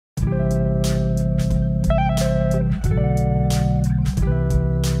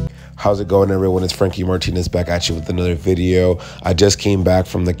How's it going, everyone? It's Frankie Martinez back at you with another video. I just came back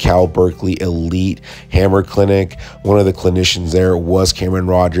from the Cal Berkley Elite Hammer Clinic. One of the clinicians there was Camryn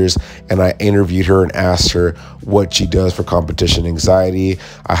Rogers, and I interviewed her and asked her what she does for competition anxiety.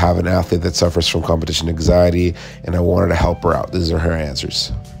 I have an athlete that suffers from competition anxiety, and I wanted to help her out. These are her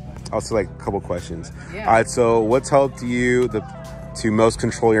answers. Also, like a couple questions. Yeah. All right, so what's helped you to most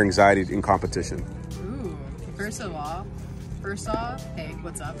control your anxiety in competition? Ooh, first off, hey,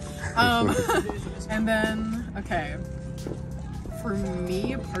 what's up? And then, okay, for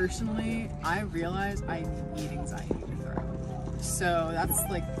me personally, I realized I need anxiety to throw. So that's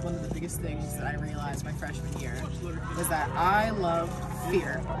like one of the biggest things that I realized my freshman year was that I love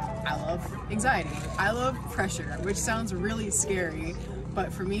fear, I love anxiety, I love pressure, which sounds really scary.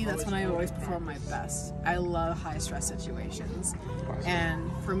 But for me, that's when I always perform my best. I love high stress situations.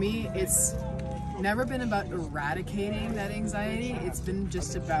 And for me, it's never been about eradicating that anxiety. It's been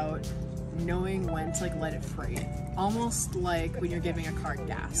just about knowing when to let it free. Almost like when you're giving a car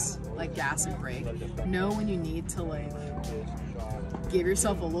gas, like gas and brake. Know when you need to give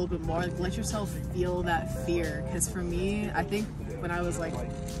yourself a little bit more, let yourself feel that fear. Because for me, I think when I was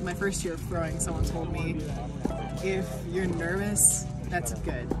my first year of throwing, someone told me, if you're nervous, that's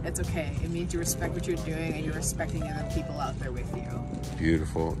good. It's okay. It means you respect what you're doing and you're respecting other people out there with you.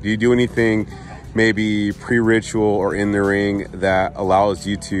 Beautiful. Do you do anything maybe pre-ritual or in the ring that allows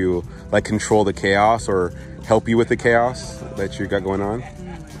you to control the chaos or help you with the chaos that you got going on?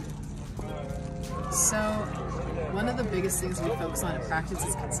 So one of the biggest things we focus on in practice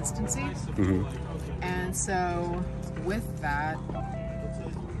is consistency. And so with that,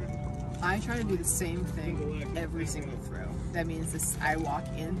 I try to do the same thing every single throw. That means I walk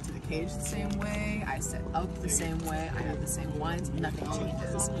into the cage the same way, I set up the same way, I have the same lines, nothing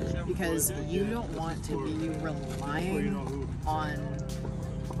changes. Because you don't want to be relying on,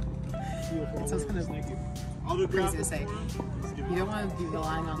 it sounds kind of crazy to say, you don't want to be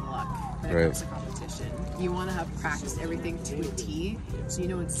relying on luck when it comes to competition. You want to have practiced everything to a T, so you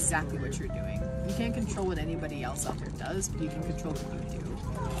know exactly what you're doing. You can't control what anybody else out there does, but you can control what you do.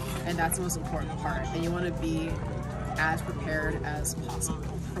 And that's the most important part. And you want to be as prepared as possible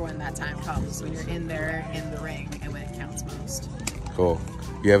for when that time comes, when you're in there in the ring and when it counts most. Cool.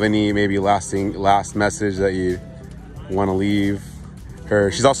 You have any maybe last message that you want to leave her?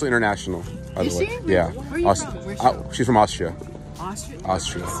 She's also international, by the way. Is she? Yeah. Where are you from? Where's she? She's from Austria. Austria?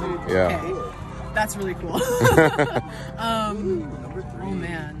 Austria. Okay. Yeah. That's really cool. Oh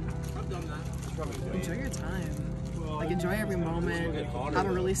man. Enjoy your time. Enjoy every moment. Have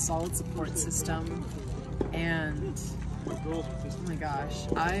a really solid support system. And oh my gosh,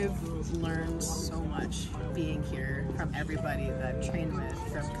 I've learned so much being here from everybody that I've trained with,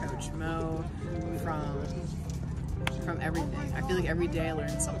 from Coach Mo, from everything. I feel like every day I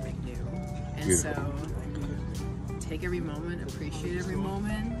learn something new. And so take every moment, appreciate every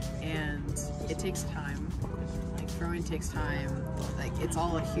moment, and it takes time. Throwing takes time. It's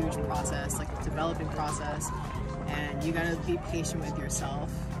all a huge process, a developing process, and you gotta be patient with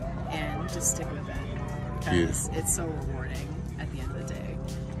yourself and just stick with it. Because it's so rewarding at the end of the day,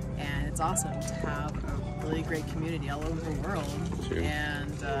 and it's awesome to have a really great community all over the world.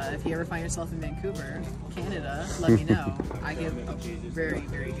 And if you ever find yourself in Vancouver, Canada, let me know. I give a very,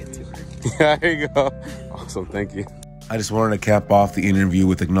 very good tour. Yeah, there you go. Awesome, thank you. I just wanted to cap off the interview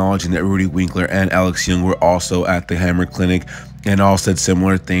with acknowledging that Rudy Winkler and Alex Young were also at the Hammer Clinic and all said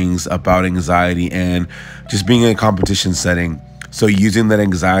similar things about anxiety and just being in a competition setting. So using that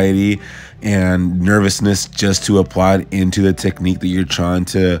anxiety and nervousness just to apply it into the technique that you're trying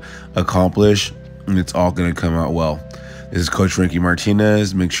to accomplish, and it's all going to come out well. This is Coach Frankie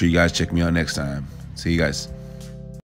Martinez. Make sure you guys check me out next time. See you guys.